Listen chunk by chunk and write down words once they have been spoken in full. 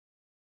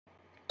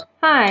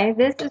Hi,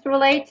 this is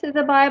Relate to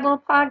the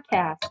Bible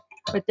podcast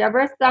with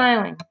Deborah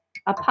Styling,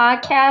 a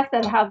podcast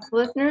that helps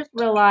listeners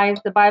realize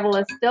the Bible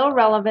is still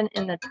relevant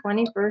in the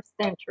 21st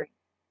century.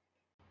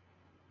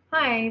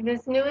 Hi,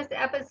 this newest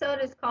episode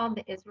is called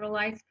The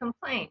Israelites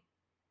Complain.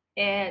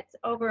 It's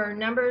over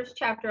Numbers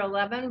chapter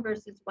 11,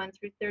 verses 1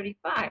 through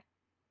 35.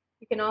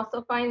 You can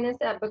also find this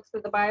at Books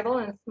of the Bible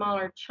in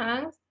smaller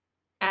chunks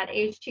at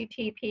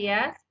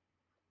https://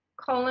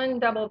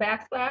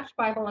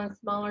 Bible in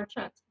smaller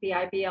chunks,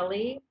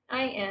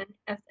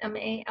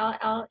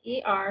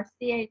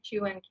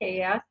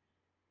 BibleSmalllerChunks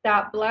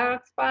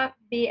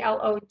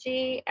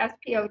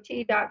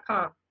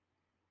 .blogspot.com.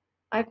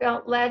 I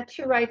felt led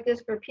to write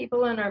this for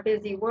people in our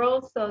busy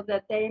world so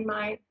that they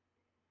might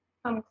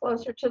come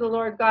closer to the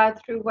Lord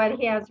God through what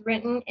He has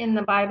written in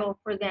the Bible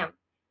for them.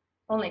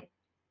 Only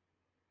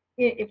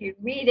if you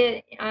read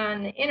it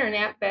on the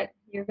internet, but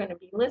you're going to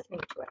be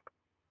listening to it.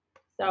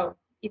 So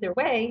either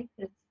way,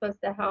 it's supposed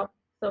to help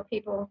so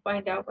people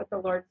find out what the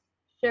Lord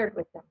shared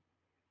with them.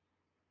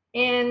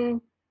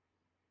 And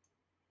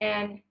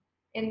in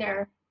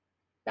there,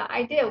 the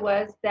idea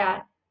was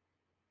that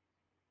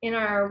in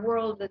our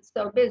world that's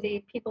so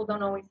busy, people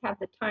don't always have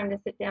the time to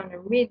sit down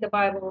and read the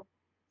Bible.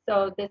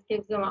 So this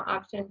gives them an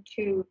option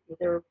to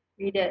either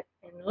read it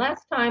in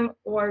less time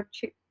or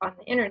on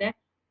the internet,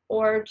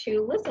 or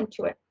to listen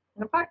to it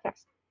in a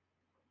podcast.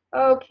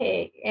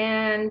 Okay,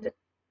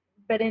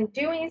 but in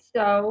doing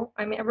so,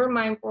 I'm ever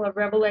mindful of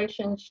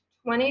Revelation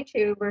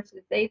 22,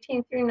 verses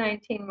 18 through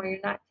 19, where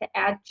you're not to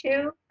add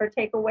to or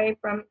take away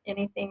from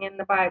anything in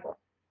the Bible.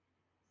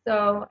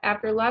 So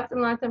after lots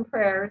and lots of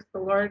prayers, the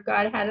Lord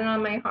God had it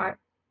on my heart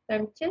that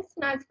I'm just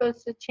not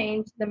supposed to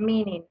change the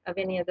meaning of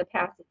any of the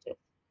passages.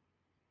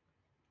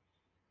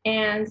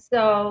 And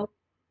so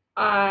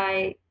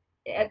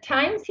at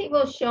times He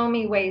will show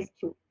me ways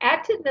to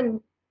add to the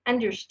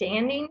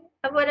understanding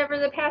of whatever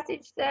the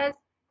passage says,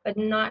 but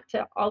not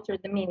to alter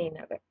the meaning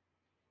of it.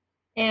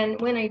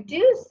 And when I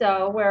do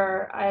so,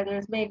 where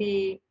there's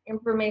maybe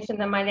information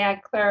that might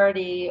add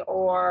clarity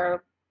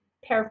or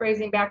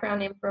paraphrasing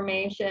background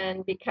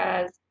information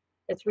because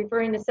it's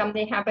referring to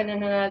something happened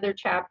in another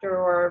chapter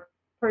or a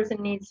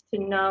person needs to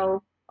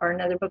know, or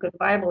another book of the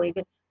Bible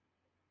even,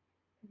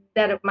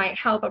 that it might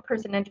help a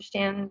person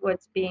understand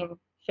what's being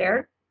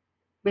shared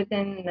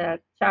within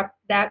that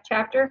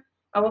chapter,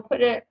 I will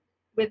put it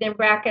within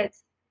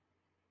brackets.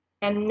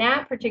 And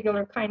that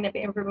particular kind of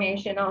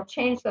information, I'll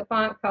change the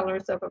font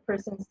color so if a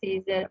person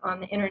sees it on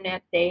the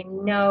internet, they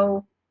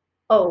know,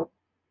 oh,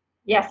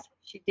 yes,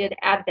 she did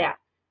add that.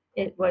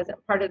 It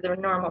wasn't part of the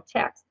normal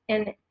text.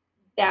 And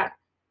that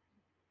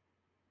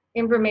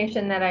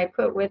information that I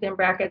put within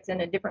brackets in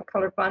a different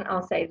color font,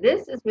 I'll say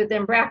this is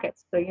within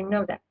brackets, so you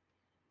know that.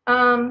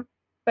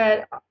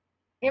 But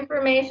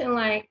information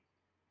like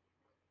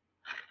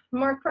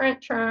more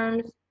current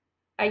terms,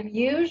 I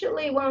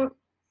usually won't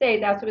say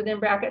that's within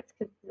brackets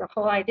because the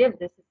whole idea of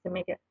this is to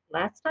make it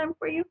last time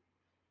for you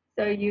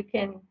so you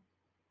can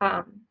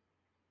have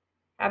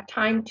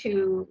time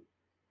to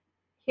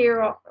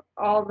hear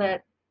all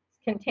that's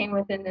contained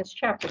within this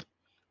chapter.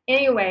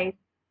 Anyway,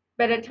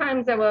 but at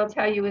times I will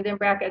tell you within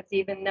brackets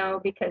even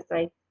though because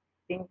I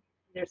think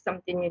there's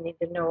something you need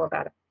to know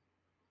about it.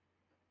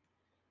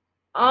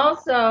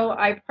 Also,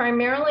 I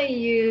primarily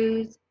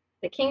use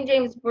the King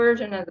James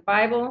Version of the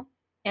Bible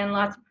and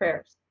lots of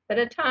prayers, but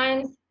at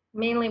times,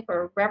 mainly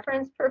for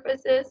reference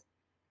purposes,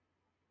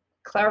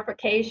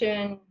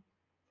 clarification,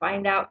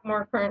 find out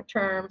more current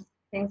terms,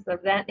 things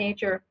of that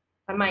nature,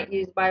 I might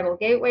use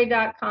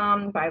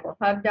BibleGateway.com,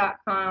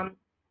 BibleHub.com,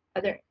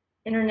 other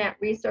internet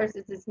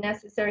resources as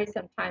necessary,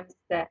 sometimes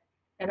the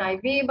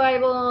NIV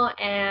Bible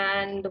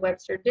and the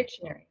Webster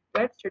Dictionary.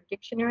 Webster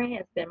Dictionary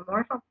has been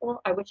more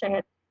helpful. I wish I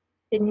had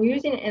been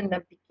using it in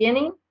the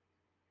beginning,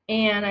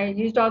 and I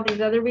used all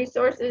these other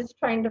resources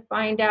trying to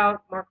find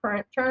out more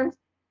current terms,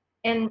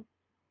 and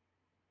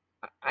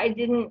I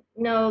didn't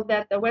know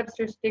that the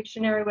Webster's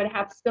Dictionary would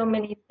have so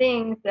many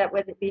things that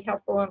would be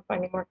helpful in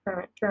finding more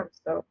current terms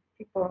so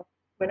people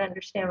would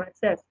understand what it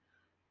says.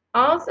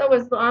 Also, it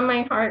was on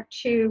my heart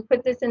to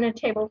put this in a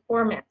table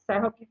format, so I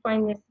hope you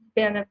find this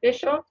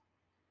beneficial.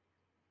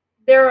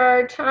 There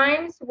are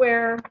times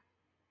where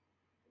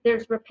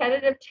there's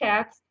repetitive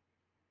text,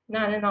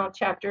 not in all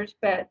chapters,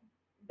 but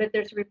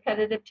there's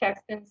repetitive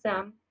text in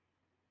some.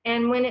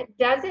 And when it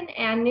doesn't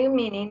add new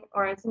meaning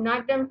or it's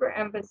not done for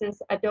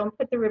emphasis, I don't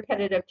put the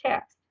repetitive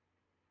text.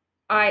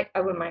 I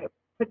might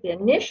put the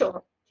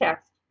initial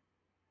text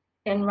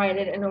and write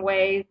it in a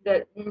way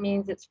that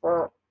means it's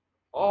for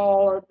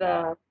all of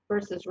the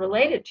verses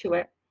related to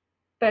it.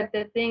 But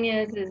the thing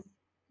is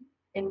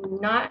in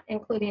not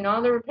including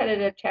all the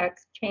repetitive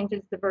text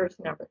changes the verse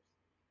numbers.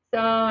 So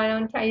I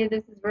don't tell you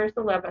this is verse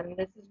 11,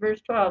 this is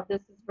verse 12,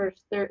 this is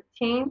verse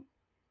 13.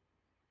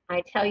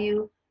 I tell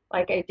you,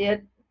 like I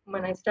did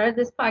when I started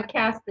this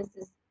podcast, this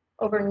is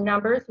over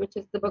Numbers, which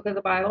is the book of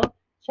the Bible,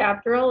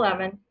 chapter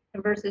 11,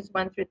 and verses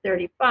 1 through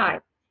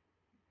 35.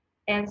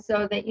 And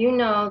so that you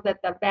know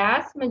that the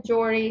vast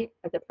majority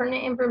of the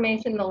pertinent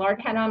information the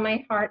Lord had on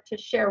my heart to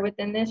share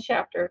within this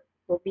chapter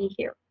will be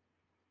here.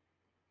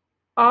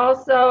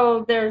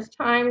 Also, there's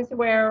times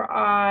where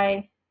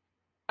I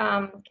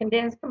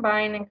condense,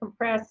 combine, and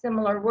compress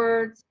similar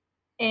words,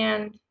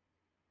 and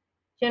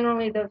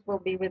generally those will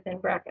be within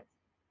brackets.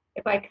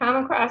 If I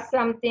come across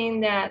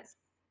something that's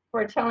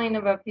foretelling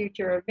of a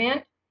future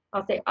event,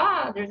 I'll say,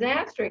 there's an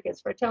asterisk,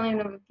 it's foretelling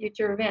of a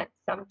future event.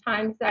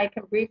 Sometimes I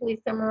can briefly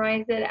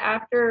summarize it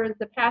after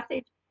the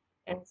passage,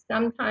 and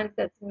sometimes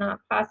that's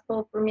not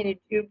possible for me to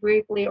do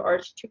briefly, or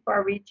it's too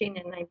far reaching,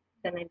 and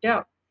then I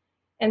don't.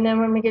 And then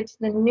when we get to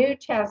the New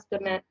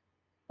Testament,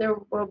 there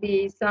will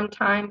be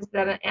sometimes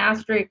that an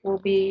asterisk will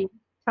be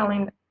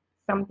telling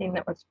something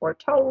that was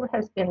foretold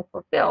has been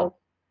fulfilled.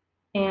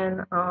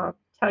 And I'll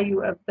tell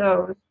you of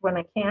those when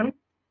I can.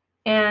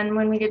 And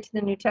when we get to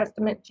the New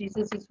Testament,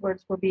 Jesus'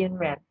 words will be in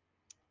red.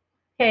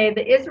 Okay,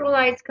 the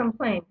Israelites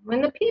complain.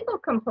 When the people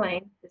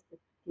complain,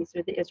 these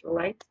are the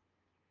Israelites,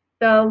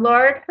 the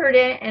Lord heard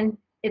it, and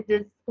it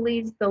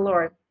displeased the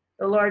Lord.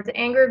 The Lord's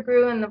anger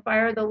grew, and the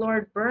fire of the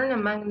Lord burned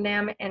among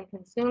them and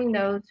consumed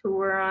those who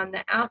were on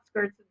the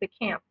outskirts of the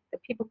camp. The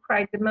people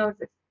cried to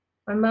Moses.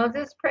 When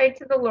Moses prayed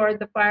to the Lord,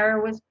 the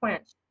fire was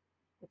quenched,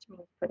 which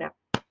means put out.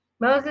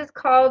 Moses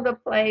called the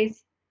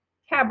place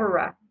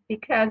Taberah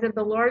because of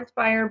the Lord's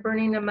fire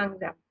burning among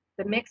them.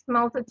 The mixed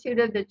multitude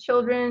of the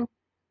children,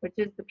 which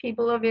is the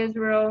people of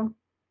Israel,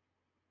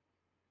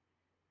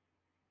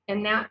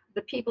 and that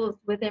the people is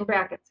within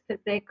brackets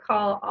because they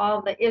call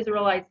all the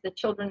Israelites the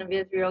children of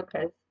Israel,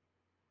 because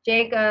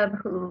Jacob,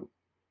 who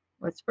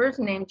was first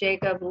named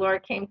Jacob, the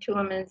Lord came to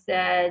him and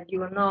said,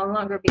 you will no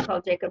longer be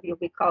called Jacob, you'll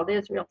be called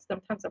Israel.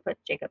 Sometimes I put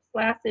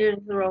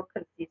Jacob/Israel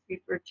because these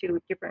refer to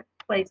different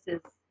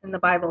places in the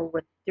Bible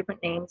with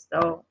different names,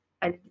 so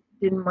I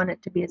didn't want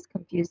it to be as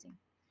confusing.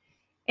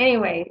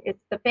 Anyway,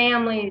 it's the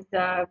families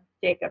of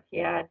Jacob he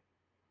had,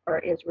 or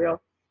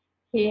Israel.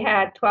 He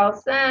had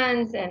 12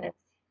 sons, and it's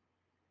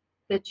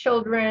the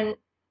children,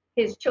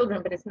 his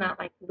children, but it's not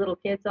like little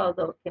kids,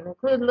 although it can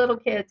include little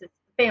kids. It's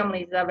the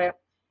families of it.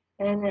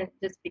 And it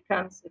just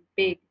becomes a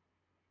big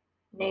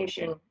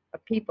nation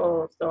of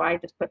people. So I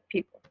just put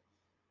people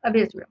of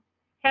Israel.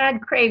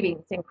 Had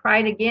cravings and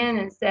cried again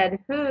and said,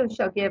 who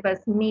shall give us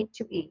meat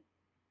to eat?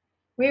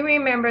 We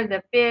remember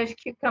the fish,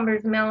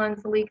 cucumbers,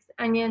 melons, leeks,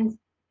 onions,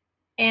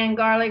 and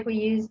garlic we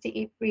used to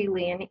eat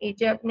freely in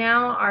Egypt.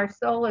 Now our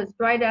soul is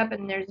dried up,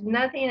 and there's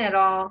nothing at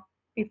all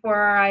before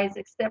our eyes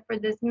except for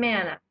this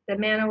manna. The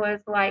manna was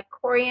like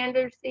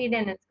coriander seed,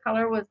 and its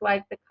color was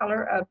like the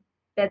color of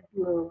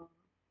bedloom.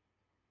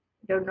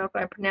 Don't know if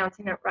I'm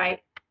pronouncing it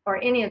right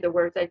or any of the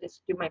words. I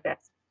just do my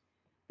best.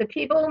 The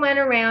people went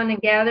around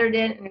and gathered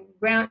it and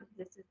ground.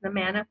 This is the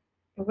manna.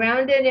 And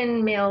ground it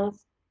in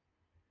mills,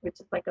 which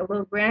is like a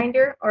little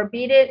grinder, or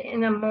beat it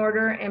in a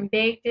mortar and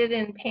baked it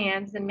in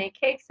pans and made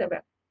cakes of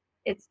it.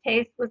 Its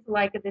taste was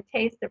like the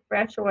taste of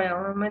fresh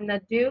oil. And when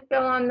the dew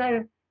fell on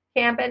the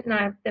camp at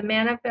night, the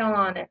manna fell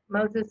on it.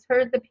 Moses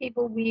heard the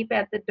people weep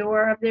at the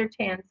door of their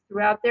tents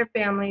throughout their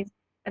families,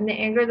 and the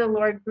anger of the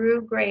Lord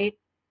grew great,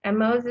 and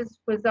Moses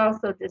was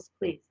also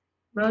displeased.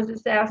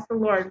 Moses asked the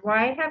Lord,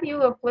 why have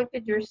you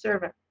afflicted your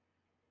servant?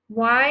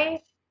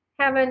 Why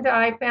haven't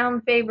I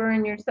found favor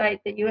in your sight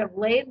that you have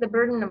laid the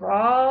burden of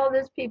all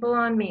this people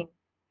on me?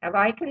 Have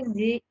I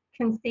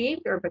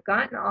conceived or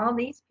begotten all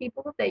these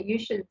people that you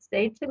should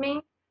say to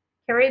me,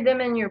 carry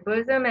them in your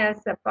bosom as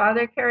a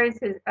father carries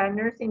a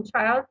nursing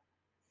child,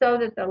 so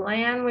that the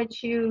land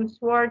which you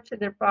swore to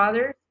their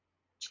fathers,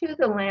 to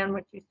the land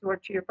which you swore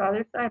to your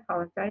fathers, I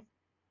apologize.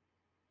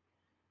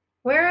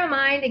 Where am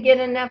I to get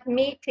enough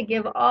meat to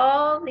give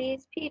all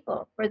these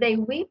people? For they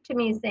weep to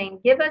me,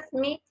 saying, give us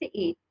meat to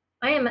eat.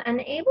 I am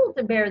unable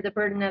to bear the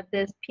burden of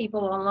this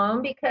people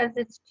alone because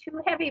it's too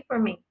heavy for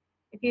me.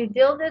 If you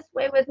deal this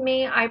way with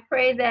me, I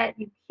pray that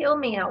you kill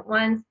me at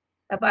once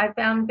if I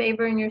found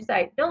favor in your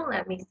sight. Don't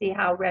let me see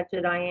how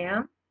wretched I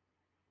am.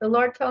 The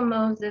Lord told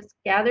Moses,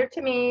 gather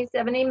to me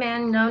 70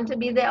 men known to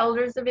be the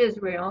elders of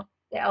Israel,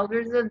 the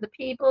elders of the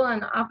people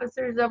and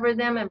officers over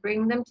them, and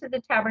bring them to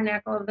the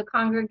tabernacle of the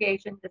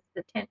congregation. That's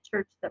the tent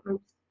church that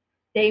moves.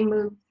 They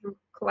move through,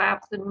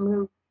 collapse and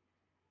move.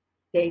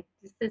 They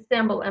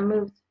disassemble and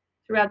move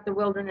throughout the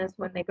wilderness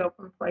when they go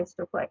from place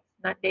to place.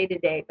 Not day to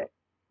day, but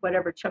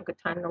whatever chunk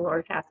of time the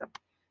Lord has them.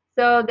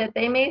 So that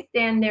they may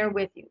stand there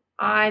with you.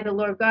 I, the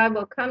Lord God,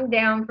 will come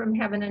down from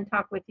heaven and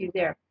talk with you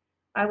there.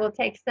 I will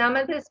take some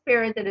of the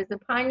spirit that is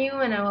upon you,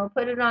 and I will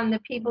put it on the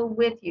people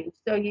with you.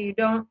 So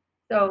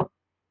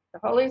the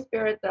Holy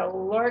Spirit, the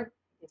Lord,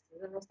 this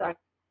is in the side.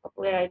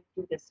 Hopefully I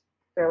do this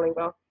fairly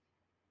well.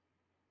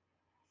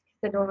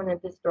 I don't want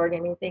to distort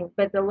anything.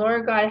 But the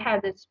Lord God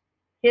had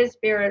his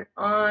spirit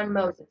on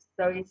Moses.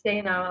 So he's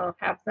saying, I'll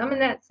have some of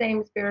that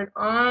same spirit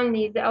on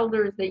these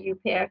elders that you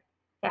pick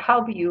to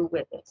help you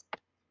with this.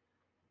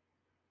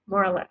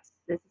 More or less.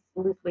 This is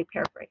loosely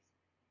paraphrased.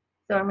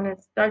 So I'm going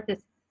to start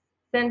this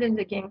sentence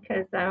again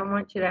because I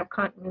want you to have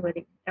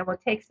continuity. I will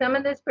take some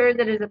of the spirit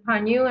that is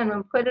upon you and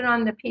will put it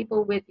on the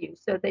people with you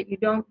so that you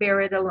don't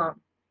bear it alone.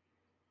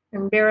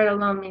 And bear it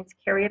alone means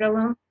carry it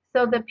alone.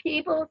 So the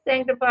people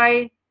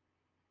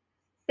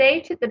Say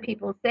to the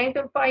people,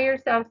 sanctify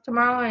yourselves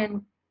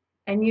tomorrow,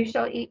 and you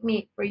shall eat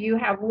meat, for you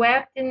have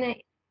wept in the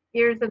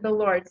ears of the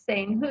Lord,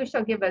 saying, who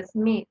shall give us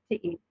meat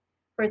to eat?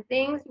 For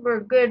things were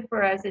good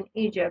for us in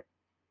Egypt.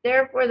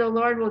 Therefore the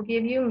Lord will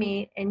give you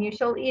meat, and you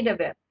shall eat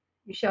of it.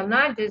 You shall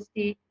not just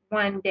eat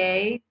 1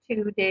 day,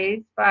 2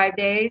 days, 5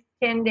 days,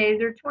 10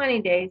 days, or 20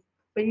 days,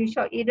 but you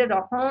shall eat it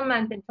a whole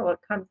month until it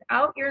comes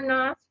out your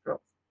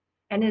nostrils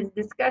and is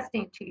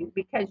disgusting to you,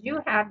 because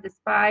you have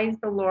despised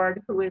the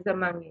Lord who is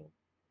among you.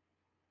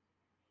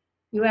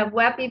 You have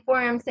wept before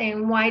him,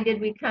 saying, why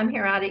did we come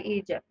here out of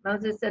Egypt?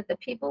 Moses said, the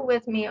people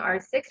with me are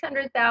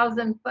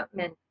 600,000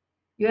 footmen.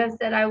 You have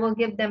said, I will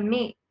give them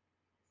meat,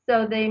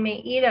 so they may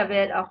eat of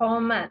it a whole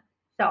month.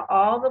 Shall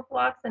all the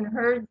flocks and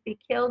herds be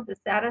killed to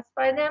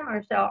satisfy them,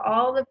 or shall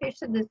all the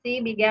fish of the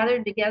sea be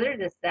gathered together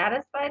to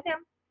satisfy them?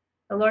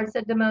 The Lord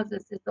said to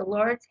Moses, is the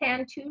Lord's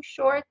hand too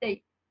short?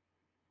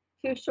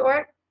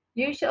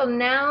 You shall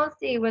now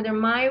see whether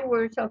my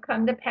word shall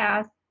come to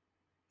pass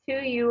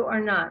to you or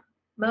not.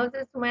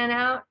 Moses went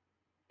out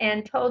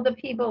and told the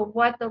people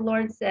what the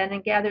Lord said,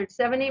 and gathered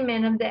 70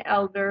 men of the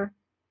elders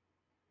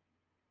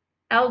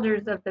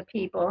of the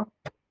people,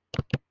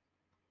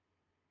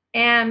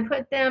 and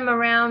put them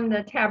around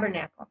the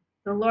tabernacle.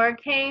 The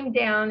Lord came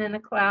down in a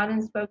cloud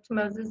and spoke to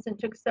Moses, and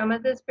took some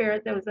of the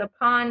spirit that was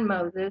upon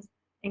Moses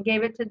and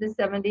gave it to the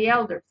 70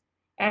 elders.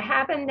 It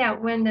happened that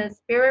when the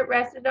spirit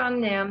rested on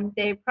them,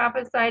 they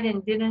prophesied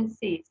and didn't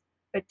cease.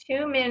 But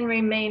 2 men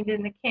remained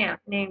in the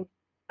camp, named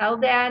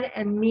Eldad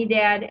and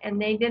Medad,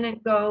 and they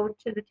didn't go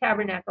to the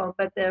tabernacle,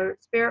 but the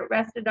spirit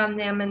rested on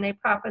them, and they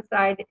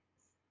prophesied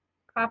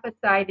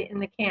in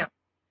the camp.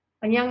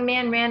 A young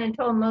man ran and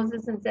told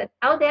Moses and said,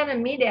 Eldad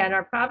and Medad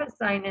are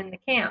prophesying in the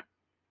camp.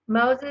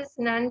 Moses,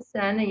 Nun's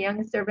son, a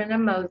young servant of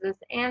Moses,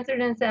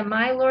 answered and said,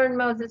 my lord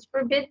Moses,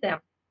 forbid them.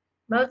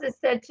 Moses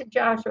said to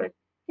Joshua,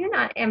 do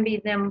not envy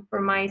them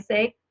for my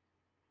sake.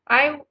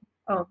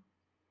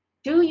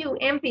 Do you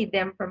envy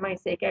them for my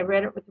sake? I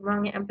read it with the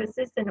wrong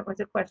emphasis, and it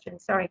was a question.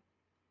 Sorry.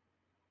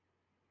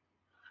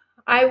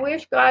 I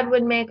wish God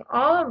would make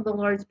all of the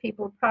Lord's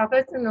people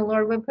prophets, and the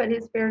Lord would put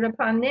his spirit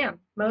upon them.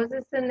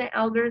 Moses and the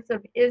elders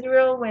of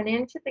Israel went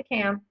into the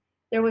camp.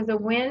 There was a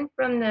wind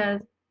from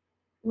the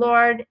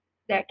Lord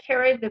that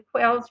carried the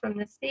quails from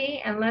the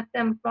sea and let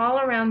them fall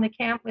around the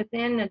camp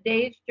within a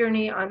day's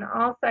journey on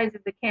all sides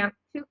of the camp,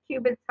 2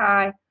 cubits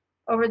high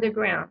over the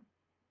ground.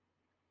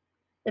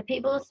 The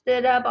people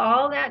stood up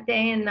all that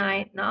day and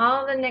night, and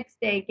all the next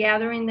day,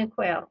 gathering the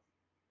quails.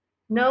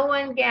 No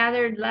one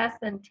gathered less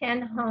than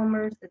 10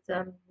 homers. It's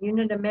a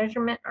unit of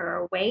measurement or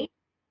a weight.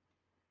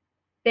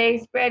 They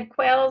spread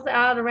quails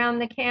out around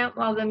the camp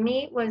while the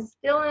meat was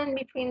still in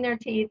between their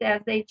teeth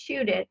as they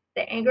chewed it.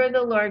 The anger of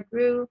the Lord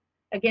grew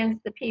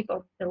against the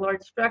people. The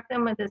Lord struck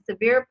them with a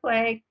severe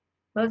plague.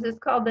 Moses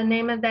called the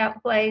name of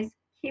that place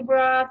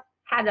Kibroth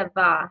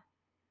Hattaavah.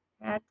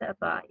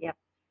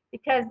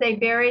 Because they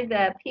buried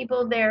the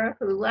people there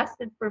who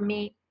lusted for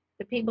meat.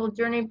 The people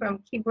journeyed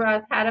from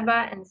Kibroth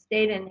Hattaavah and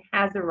stayed in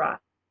Hazeroth.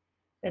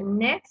 The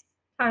next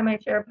time I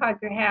share a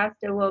podcast,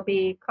 it will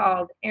be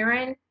called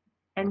Aaron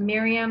and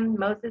Miriam,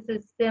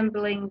 Moses'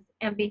 siblings,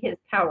 envy his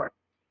power.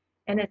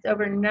 And it's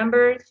over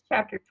Numbers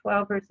chapter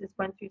 12, verses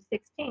 1 through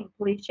 16.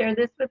 Please share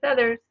this with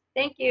others.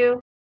 Thank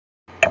you.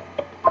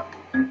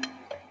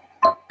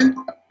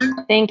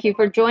 Thank you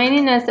for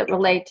joining us at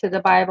Relate to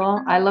the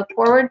Bible. I look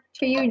forward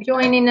to you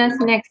joining us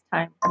next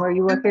time, where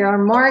you will hear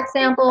more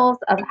examples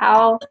of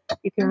how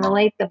you can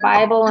relate the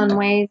Bible in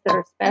ways that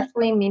are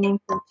especially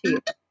meaningful to you.